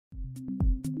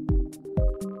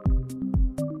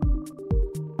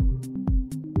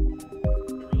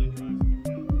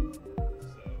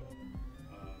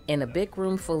In a big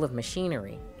room full of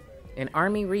machinery, an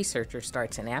Army researcher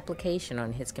starts an application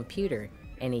on his computer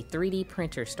and a 3D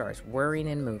printer starts whirring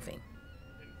and moving.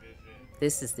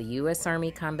 This is the U.S. Army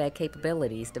Combat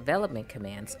Capabilities Development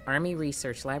Command's Army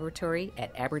Research Laboratory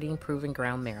at Aberdeen Proving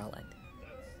Ground, Maryland.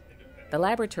 The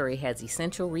laboratory has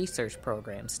essential research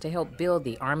programs to help build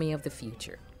the Army of the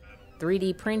future.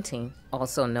 3D printing,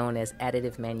 also known as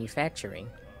additive manufacturing,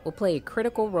 will play a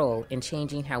critical role in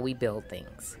changing how we build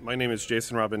things. My name is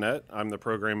Jason Robinette. I'm the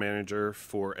program manager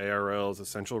for ARL's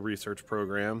Essential Research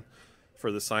Program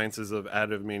for the Sciences of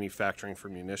Additive Manufacturing for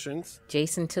Munitions.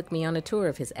 Jason took me on a tour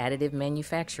of his additive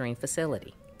manufacturing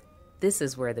facility. This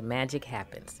is where the magic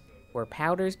happens, where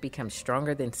powders become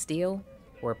stronger than steel,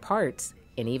 where parts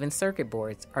and even circuit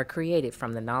boards are created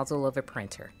from the nozzle of a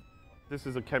printer. This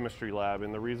is a chemistry lab,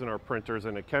 and the reason our printer's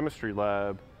in a chemistry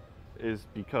lab is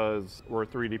because we're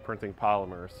 3D printing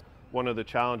polymers. One of the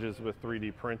challenges with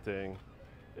 3D printing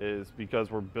is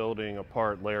because we're building a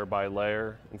part layer by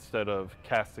layer instead of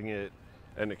casting it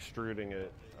and extruding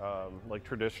it like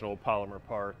traditional polymer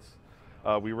parts.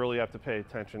 We really have to pay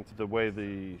attention to the way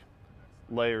the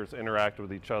layers interact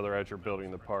with each other as you're building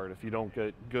the part. If you don't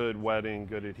get good wetting,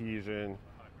 good adhesion,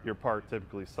 your part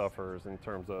typically suffers in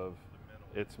terms of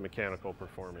its mechanical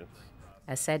performance.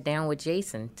 I sat down with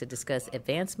Jason to discuss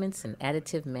advancements in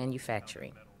additive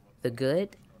manufacturing, the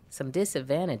good, some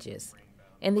disadvantages,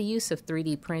 and the use of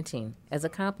 3D printing as a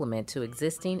complement to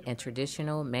existing and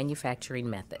traditional manufacturing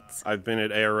methods. I've been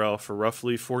at ARL for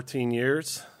roughly 14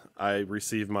 years. I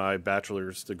received my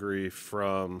bachelor's degree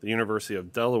from the University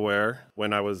of Delaware.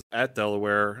 When I was at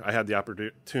Delaware, I had the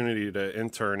opportunity to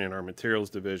intern in our materials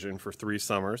division for 3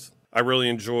 summers. I really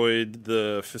enjoyed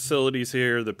the facilities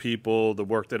here, the people, the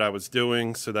work that I was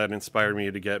doing, so that inspired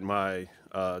me to get my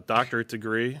doctorate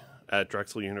degree at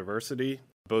Drexel University.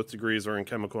 Both degrees are in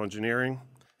chemical engineering.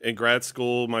 In grad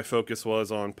school, my focus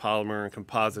was on polymer and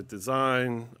composite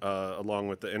design, along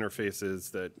with the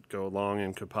interfaces that go along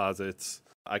in composites.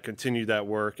 I continued that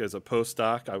work as a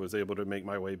postdoc. I was able to make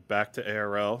my way back to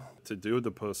ARL to do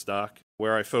the postdoc,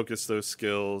 where I focused those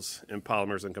skills in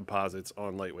polymers and composites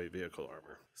on lightweight vehicle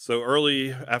armor. So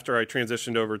early after I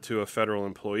transitioned over to a federal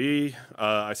employee,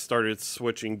 I started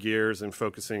switching gears and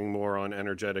focusing more on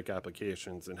energetic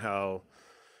applications and how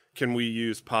can we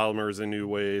use polymers in new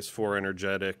ways for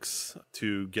energetics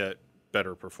to get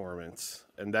better performance.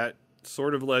 And that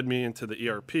sort of led me into the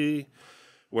ERP,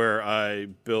 where I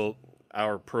built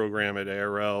our program at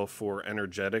ARL for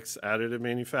energetics additive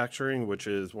manufacturing, which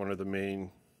is one of the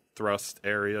main thrust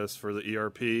areas for the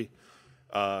ERP.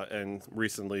 And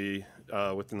recently,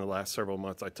 within the last several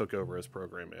months, I took over as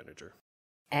program manager.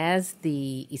 As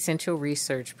the Essential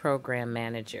Research Program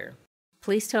Manager,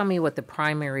 please tell me what the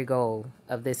primary goal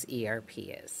of this ERP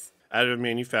is. Additive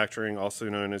manufacturing, also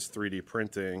known as 3D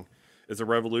printing, is a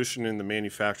revolution in the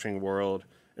manufacturing world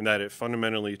in that it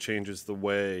fundamentally changes the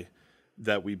way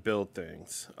that we build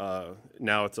things.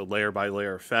 Now it's a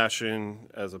layer-by-layer fashion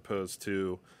as opposed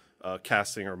to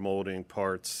casting or molding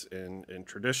parts in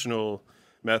traditional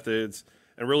methods.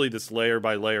 And really this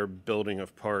layer-by-layer building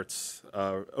of parts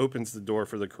opens the door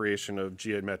for the creation of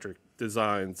geometric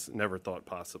designs never thought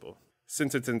possible.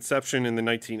 Since its inception in the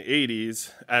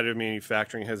 1980s, additive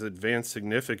manufacturing has advanced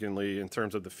significantly in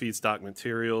terms of the feedstock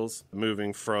materials,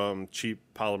 moving from cheap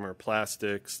polymer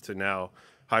plastics to now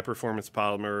high-performance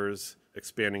polymers,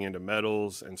 expanding into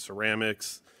metals and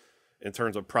ceramics. In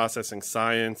terms of processing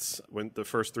science, when the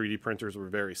first 3D printers were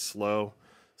very slow,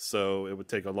 so it would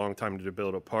take a long time to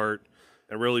build a part.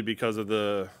 And really because of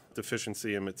the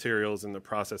deficiency in materials and the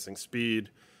processing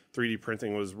speed, 3D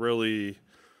printing was really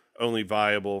only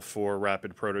viable for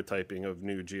rapid prototyping of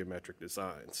new geometric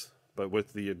designs. But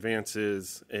with the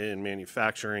advances in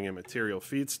manufacturing and material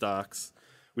feedstocks,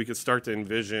 we could start to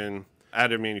envision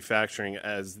additive manufacturing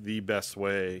as the best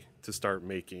way to start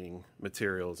making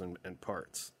materials and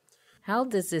parts. How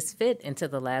does this fit into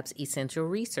the lab's essential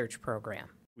research program?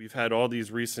 We've had all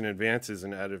these recent advances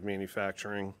in additive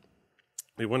manufacturing.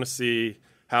 We want to see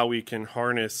how we can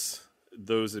harness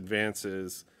those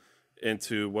advances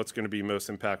into what's going to be most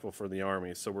impactful for the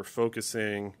Army. So we're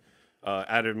focusing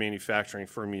additive manufacturing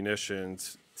for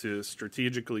munitions to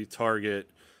strategically target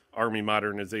Army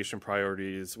modernization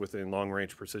priorities within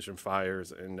long-range precision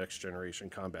fires and next-generation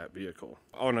combat vehicle.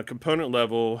 On a component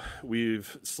level,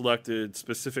 we've selected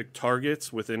specific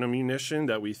targets within a munition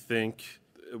that we think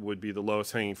would be the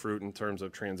lowest hanging fruit in terms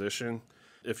of transition.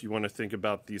 If you want to think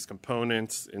about these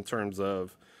components in terms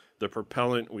of The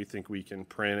propellant, we think we can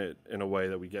print it in a way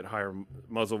that we get higher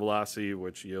muzzle velocity,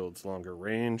 which yields longer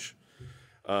range.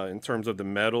 In terms of the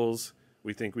metals,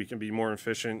 we think we can be more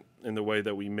efficient in the way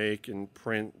that we make and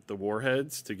print the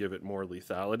warheads to give it more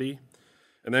lethality.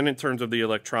 And then in terms of the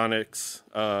electronics,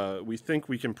 we think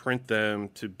we can print them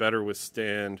to better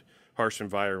withstand harsh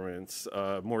environments,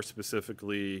 more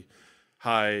specifically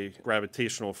high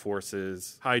gravitational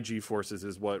forces. High G forces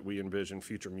is what we envision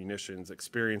future munitions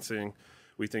experiencing.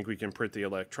 We think we can print the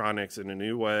electronics in a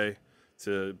new way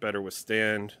to better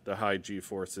withstand the high G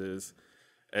forces.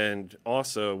 And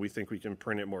also, we think we can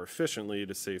print it more efficiently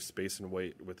to save space and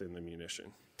weight within the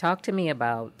munition. Talk to me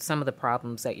about some of the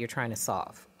problems that you're trying to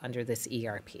solve under this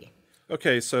ERP.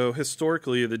 Okay, so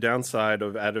historically, the downside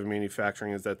of additive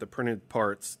manufacturing is that the printed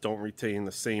parts don't retain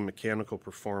the same mechanical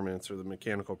performance or the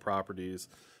mechanical properties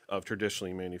of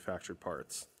traditionally manufactured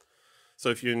parts. So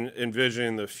if you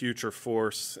envision the future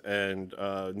force and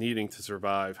needing to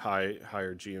survive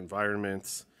higher G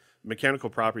environments, mechanical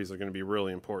properties are going to be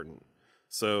really important.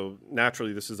 So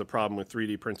naturally, this is a problem with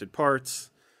 3D printed parts,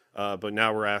 but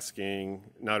now we're asking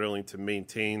not only to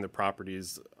maintain the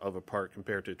properties of a part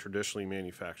compared to traditionally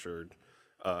manufactured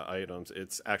items,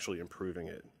 it's actually improving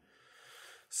it.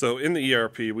 So in the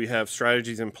ERP, we have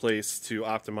strategies in place to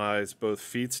optimize both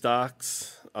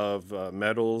feedstocks of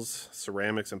metals,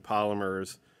 ceramics, and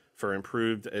polymers for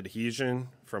improved adhesion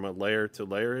from a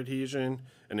layer-to-layer adhesion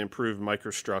and improved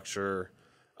microstructure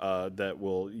that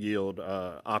will yield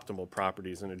optimal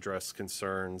properties and address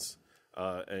concerns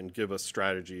and give us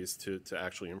strategies to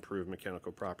actually improve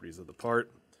mechanical properties of the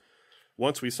part.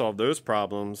 Once we solve those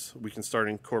problems, we can start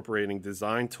incorporating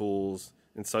design tools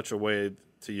in such a way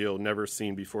to yield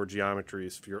never-seen-before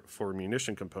geometries for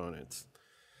munition components.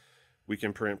 We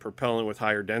can print propellant with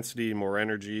higher density, more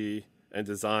energy, and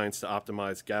designs to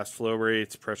optimize gas flow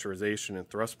rates, pressurization, and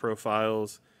thrust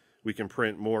profiles. We can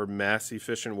print more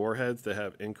mass-efficient warheads that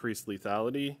have increased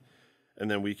lethality, and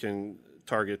then we can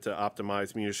target to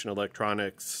optimize munition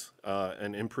electronics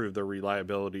and improve their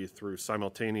reliability through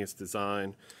simultaneous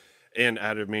design and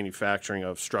additive manufacturing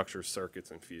of structures,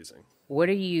 circuits, and fusing. What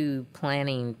are you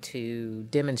planning to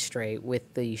demonstrate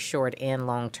with the short and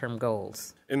long-term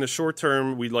goals? In the short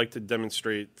term, we'd like to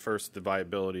demonstrate first the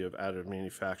viability of additive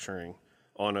manufacturing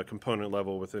on a component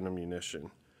level within a munition.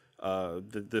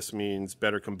 This means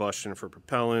better combustion for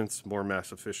propellants, more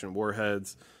mass-efficient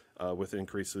warheads with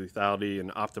increased lethality,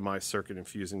 and optimized circuit and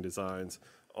fusing designs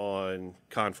on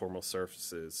conformal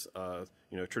surfaces.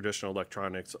 Traditional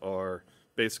electronics are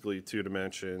basically 2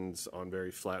 dimensions on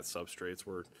very flat substrates.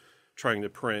 We're trying to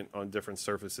print on different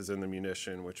surfaces in the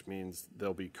munition, which means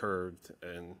they'll be curved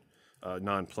and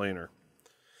non-planar.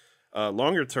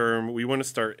 Longer term, we want to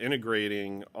start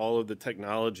integrating all of the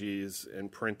technologies in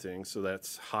printing, so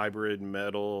that's hybrid,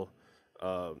 metal,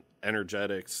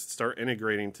 energetics, start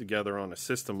integrating together on a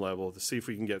system level to see if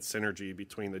we can get synergy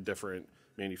between the different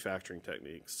manufacturing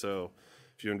techniques. So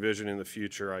if you envision in the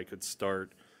future, I could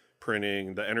start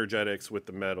printing the energetics with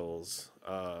the metals,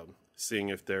 seeing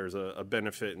if there's a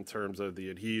benefit in terms of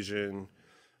the adhesion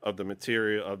of the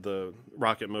material of the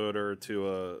rocket motor to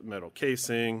a metal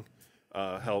casing,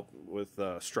 help with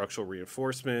structural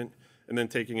reinforcement, and then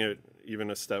taking it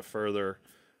even a step further,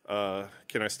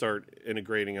 can I start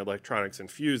integrating electronics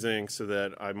and fusing so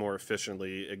that I more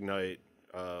efficiently ignite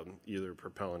either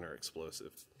propellant or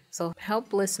explosives. So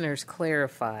help listeners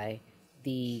clarify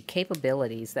the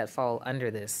capabilities that fall under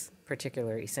this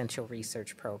particular essential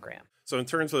research program. So in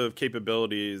terms of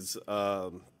capabilities,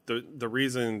 the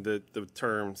reason that the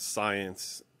term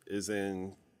science is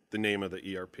in the name of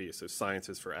the ERP, so Science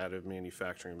is for Additive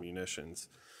Manufacturing Munitions,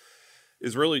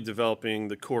 is really developing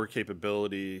the core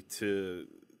capability to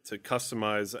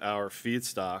customize our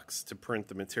feedstocks to print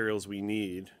the materials we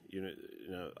need.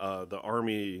 The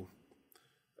Army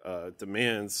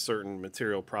demands certain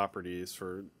material properties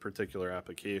for particular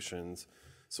applications.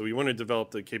 So we want to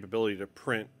develop the capability to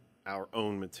print our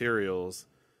own materials,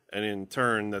 and in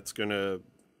turn, that's going to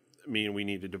mean we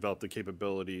need to develop the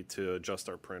capability to adjust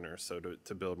our printers, so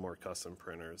to build more custom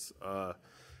printers. I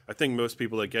think most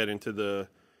people that get into the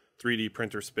 3D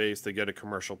printer space, they get a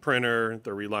commercial printer,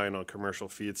 they're relying on commercial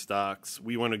feedstocks.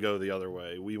 We want to go the other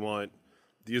way.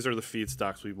 These are the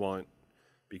feedstocks we want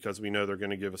because we know they're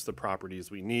going to give us the properties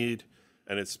we need,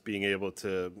 and it's being able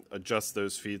to adjust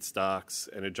those feedstocks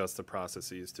and adjust the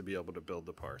processes to be able to build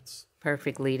the parts.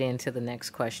 Perfect lead into the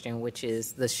next question, which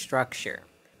is the structure.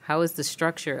 How is the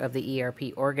structure of the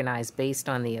ERP organized based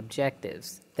on the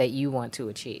objectives that you want to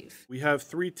achieve? We have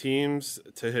 3 teams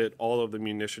to hit all of the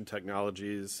munition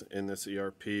technologies in this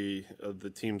ERP.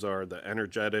 The teams are the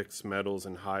energetics, metals,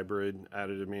 and hybrid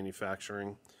additive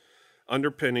manufacturing.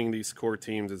 Underpinning these core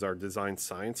teams is our design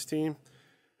science team.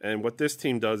 And what this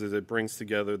team does is it brings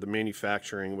together the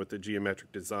manufacturing with the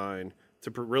geometric design to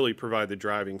really provide the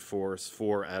driving force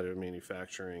for additive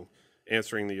manufacturing,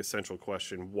 answering the essential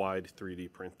question, why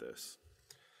 3D print this?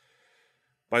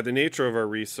 By the nature of our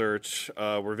research,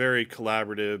 we're very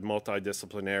collaborative,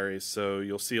 multidisciplinary, so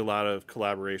you'll see a lot of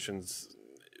collaborations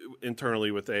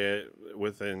internally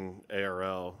within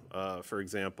ARL. For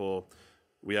example,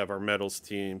 we have our metals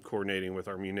team coordinating with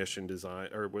our munition design,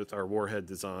 or with our warhead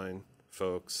design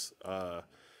folks.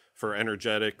 For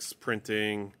energetics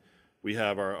printing, we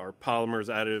have our polymers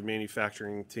additive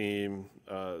manufacturing team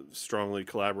strongly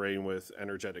collaborating with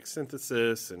energetic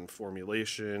synthesis and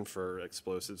formulation for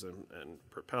explosives and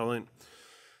propellant.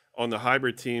 On the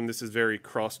hybrid team, this is very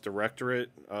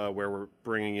cross-directorate, where we're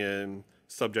bringing in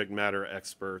subject matter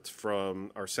experts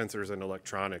from our sensors and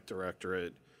electronic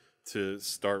directorate to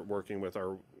start working with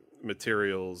our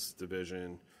materials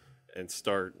division and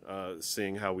start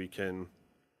seeing how we can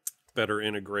better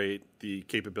integrate the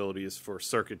capabilities for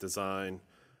circuit design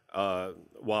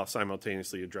while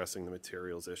simultaneously addressing the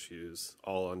materials issues,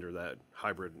 all under that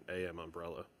hybrid AM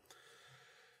umbrella.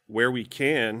 Where we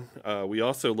can, we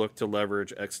also look to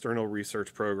leverage external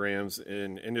research programs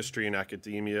in industry and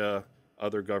academia,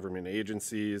 other government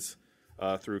agencies,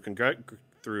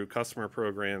 through customer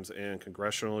programs and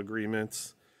congressional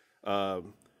agreements.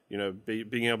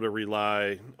 Being able to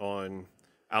rely on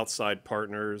outside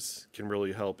partners can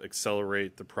really help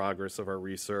accelerate the progress of our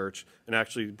research and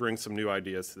actually bring some new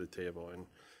ideas to the table.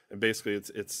 And basically,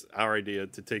 it's our idea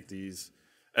to take these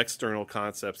external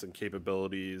concepts and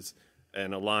capabilities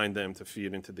and align them to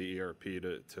feed into the ERP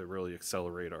to really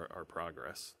accelerate our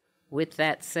progress. With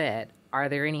that said, are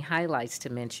there any highlights to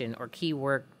mention or key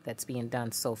work that's being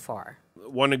done so far?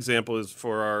 One example is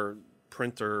for our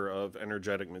printer of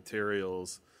energetic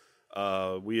materials.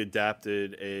 We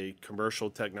adapted a commercial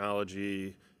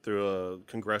technology through a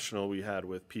congressional we had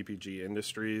with PPG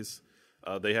Industries.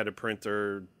 They had a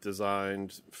printer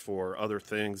designed for other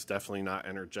things, definitely not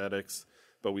energetics,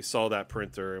 but we saw that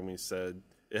printer and we said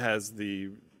it has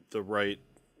the right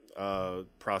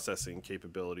processing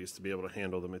capabilities to be able to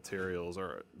handle the materials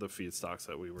or the feedstocks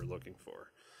that we were looking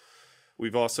for.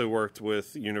 We've also worked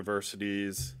with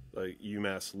universities like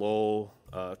UMass Lowell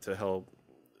to help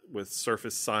with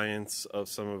surface science of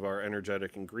some of our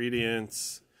energetic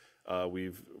ingredients.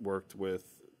 We've worked with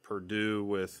Purdue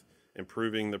with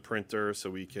improving the printer so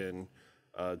we can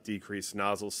decrease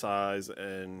nozzle size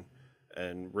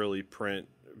and really print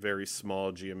very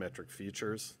small geometric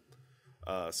features.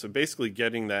 So basically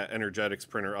getting that energetics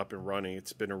printer up and running,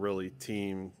 it's been a really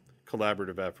team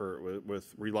collaborative effort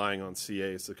with relying on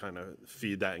CAs to kind of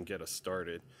feed that and get us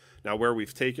started. Now where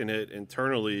we've taken it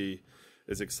internally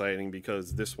is exciting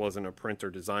because this wasn't a printer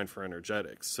designed for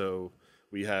energetics. So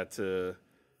we had to,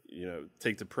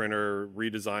 take the printer,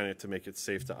 redesign it to make it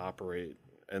safe to operate,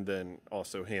 and then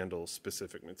also handle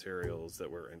specific materials that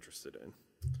we're interested in.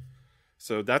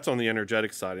 So that's on the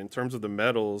energetic side. In terms of the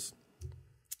metals,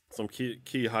 some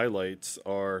key highlights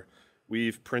are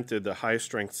we've printed the highest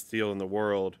strength steel in the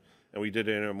world, and we did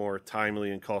it in a more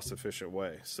timely and cost-efficient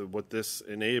way. So what this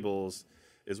enables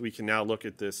is we can now look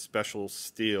at this special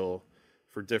steel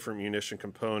for different munition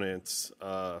components,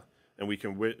 and we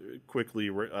can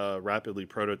rapidly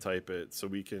prototype it so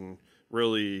we can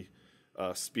really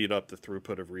speed up the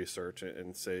throughput of research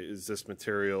and say, is this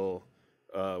material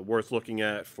worth looking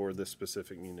at for this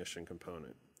specific munition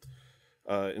component?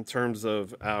 In terms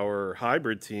of our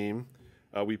hybrid team,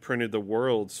 we printed the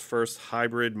world's first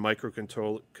hybrid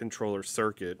microcontroller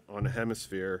circuit on a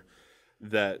hemisphere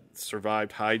that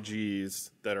survived high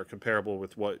Gs that are comparable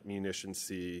with what munitions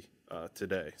see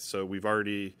today. So we've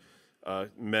already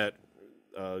met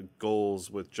goals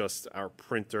with just our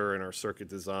printer and our circuit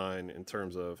design in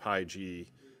terms of high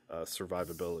G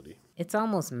survivability. It's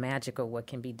almost magical what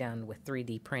can be done with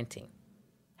 3D printing.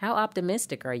 How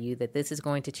optimistic are you that this is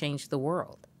going to change the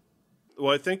world?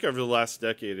 Well, I think over the last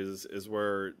decade is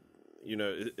where,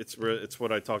 it's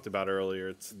what I talked about earlier.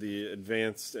 It's the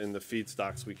advanced and the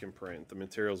feedstocks we can print, the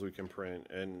materials we can print,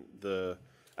 and the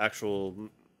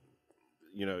actual,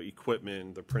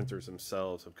 equipment, the printers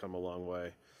themselves have come a long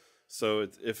way. So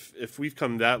if we've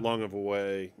come that long of a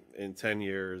way in 10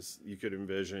 years, you could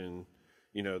envision,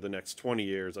 the next 20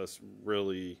 years us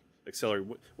really accelerate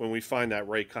when we find that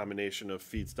right combination of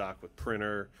feedstock with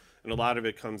printer. And a lot of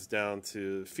it comes down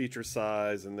to feature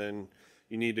size, and then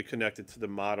you need to connect it to the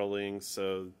modeling.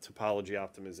 So topology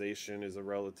optimization is a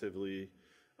relatively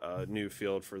new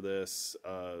field for this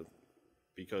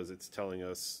because it's telling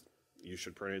us you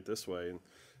should print it this way.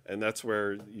 And that's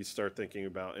where you start thinking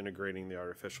about integrating the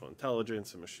artificial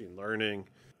intelligence and machine learning,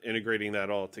 integrating that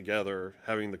all together,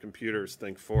 having the computers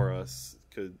think for us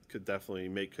could definitely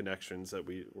make connections that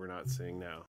we're not seeing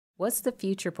now. What's the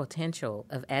future potential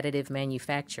of additive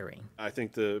manufacturing? I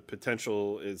think the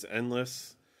potential is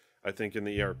endless. I think in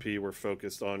the ERP, we're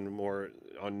focused on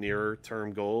nearer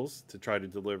term goals to try to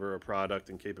deliver a product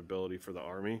and capability for the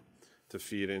Army to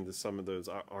feed into some of those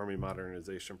Army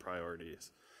modernization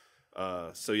priorities.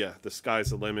 So yeah, the sky's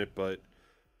the limit, but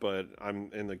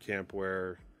I'm in the camp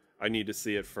where I need to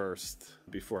see it first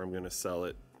before I'm going to sell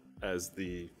it as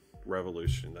the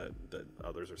revolution that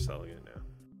others are selling it now.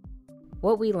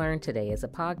 What we learned today is a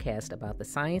podcast about the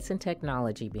science and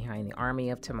technology behind the Army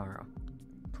of Tomorrow.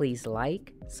 Please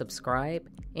like, subscribe,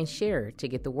 and share to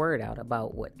get the word out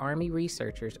about what Army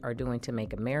researchers are doing to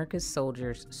make America's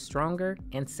soldiers stronger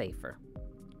and safer.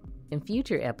 In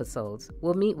future episodes,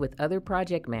 we'll meet with other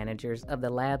project managers of the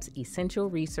lab's essential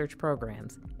research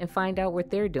programs and find out what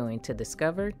they're doing to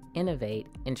discover, innovate,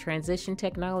 and transition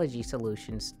technology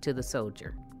solutions to the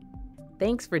soldier.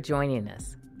 Thanks for joining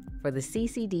us. For the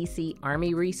CCDC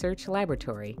Army Research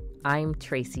Laboratory, I'm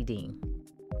Tracie Dean.